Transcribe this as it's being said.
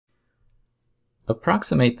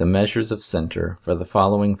Approximate the measures of center for the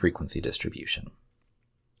following frequency distribution: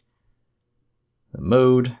 the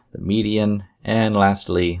mode, the median, and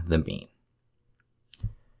lastly, the mean.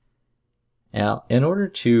 Now, in order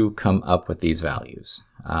to come up with these values,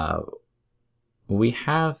 we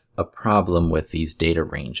have a problem with these data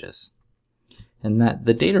ranges, and that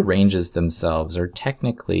the data ranges themselves are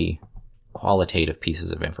technically qualitative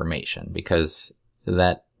pieces of information because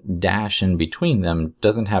that dash in between them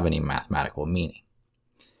doesn't have any mathematical meaning.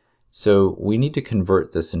 So we need to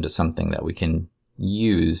convert this into something that we can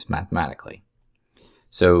use mathematically.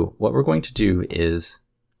 So what we're going to do is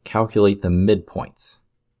calculate the midpoints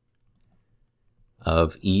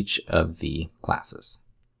of each of the classes.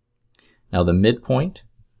 Now the midpoint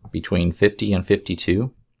between 50 and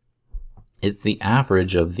 52 is the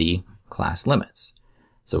average of the class limits.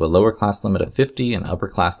 So a lower class limit of 50 and upper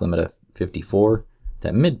class limit of 54,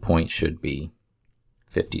 that midpoint should be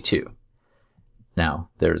 52. Now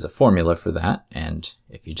there's a formula for that, and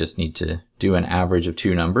if you just need to do an average of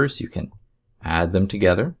two numbers, you can add them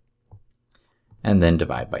together and then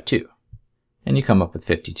divide by 2. And you come up with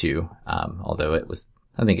 52, although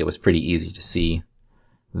I think it was pretty easy to see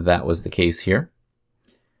that was the case here.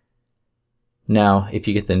 Now, if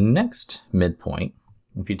you get the next midpoint,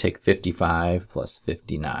 if you take 55 plus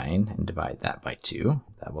 59 and divide that by 2,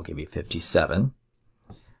 that will give you 57.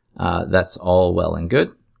 That's all well and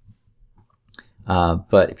good.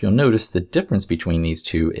 But if you'll notice, the difference between these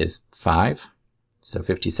two is 5. So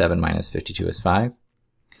 57 minus 52 is 5.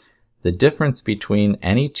 The difference between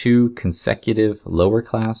any two consecutive lower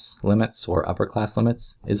class limits or upper class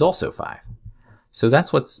limits is also 5. So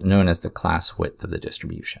that's what's known as the class width of the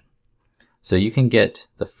distribution. So you can get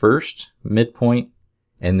the first midpoint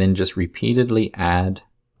and then just repeatedly add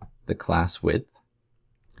the class width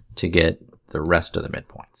to get the rest of the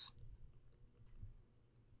midpoints.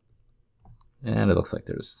 And it looks like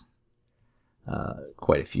there's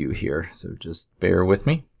quite a few here, so just bear with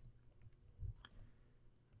me.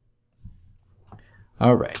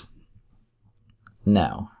 All right.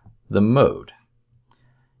 Now, the mode.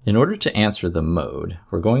 In order to answer the mode,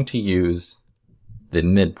 we're going to use the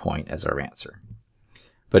midpoint as our answer.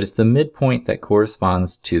 But it's the midpoint that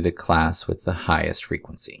corresponds to the class with the highest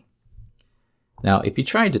frequency. Now, if you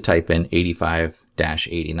tried to type in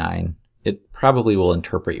 85-89, it probably will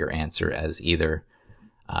interpret your answer as either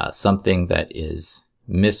something that is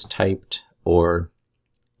mistyped or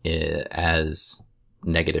as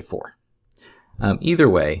 -4. Either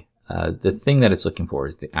way, the thing that it's looking for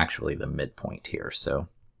is actually the midpoint here. So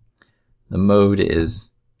the mode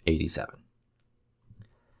is 87.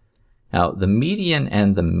 Now the median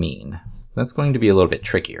and the mean, that's going to be a little bit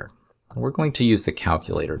trickier. We're going to use the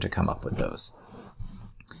calculator to come up with those.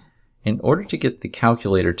 In order to get the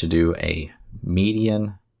calculator to do a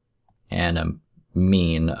median and a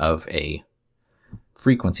mean of a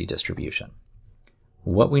frequency distribution,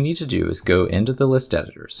 what we need to do is go into the list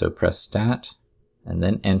editor. So press Stat and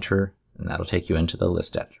then Enter, and that'll take you into the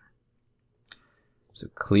list editor. So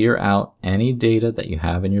clear out any data that you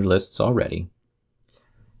have in your lists already.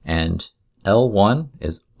 And L1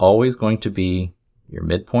 is always going to be your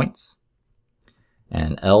midpoints,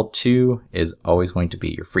 and L2 is always going to be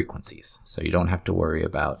your frequencies. So you don't have to worry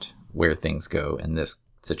about where things go in this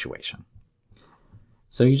situation.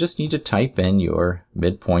 So you just need to type in your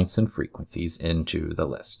midpoints and frequencies into the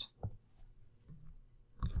list.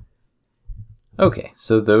 Okay,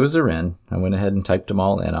 so those are in. I went ahead and typed them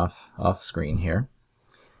all in off screen here.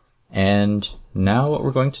 And now what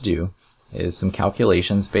we're going to do is some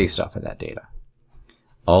calculations based off of that data.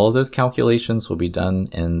 All of those calculations will be done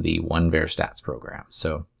in the OneVerStats program.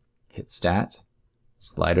 So hit Stat,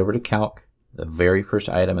 slide over to Calc. The very first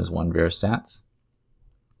item is OneVerStats.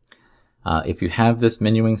 If you have this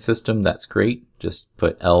menuing system, that's great. Just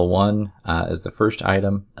put L1 as the first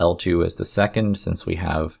item, L2 as the second, since we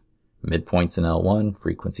have midpoints in L1,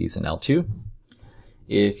 frequencies in L2.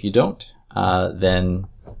 If you don't, then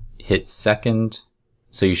hit second.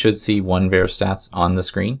 So you should see OneVerStats on the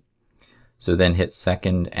screen. So then hit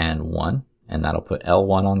second and 1, and that'll put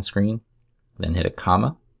L1 on screen. Then hit a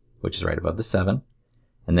comma, which is right above the 7,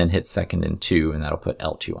 and then hit second and 2, and that'll put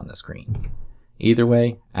L2 on the screen. Either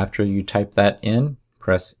way, after you type that in,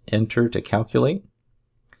 press Enter to calculate,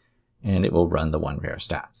 and it will run the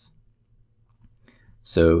OneVerStats.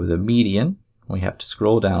 So the median, we have to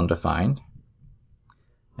scroll down to find,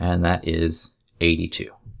 and that is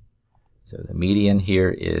 82. So the median here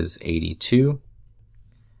is 82.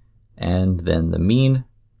 And then the mean,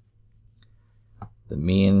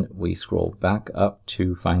 we scroll back up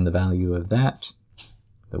to find the value of that.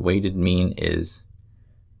 The weighted mean is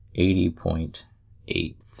 80.8.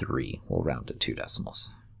 0.83. We'll round to 2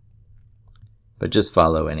 decimals. But just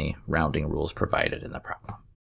follow any rounding rules provided in the problem.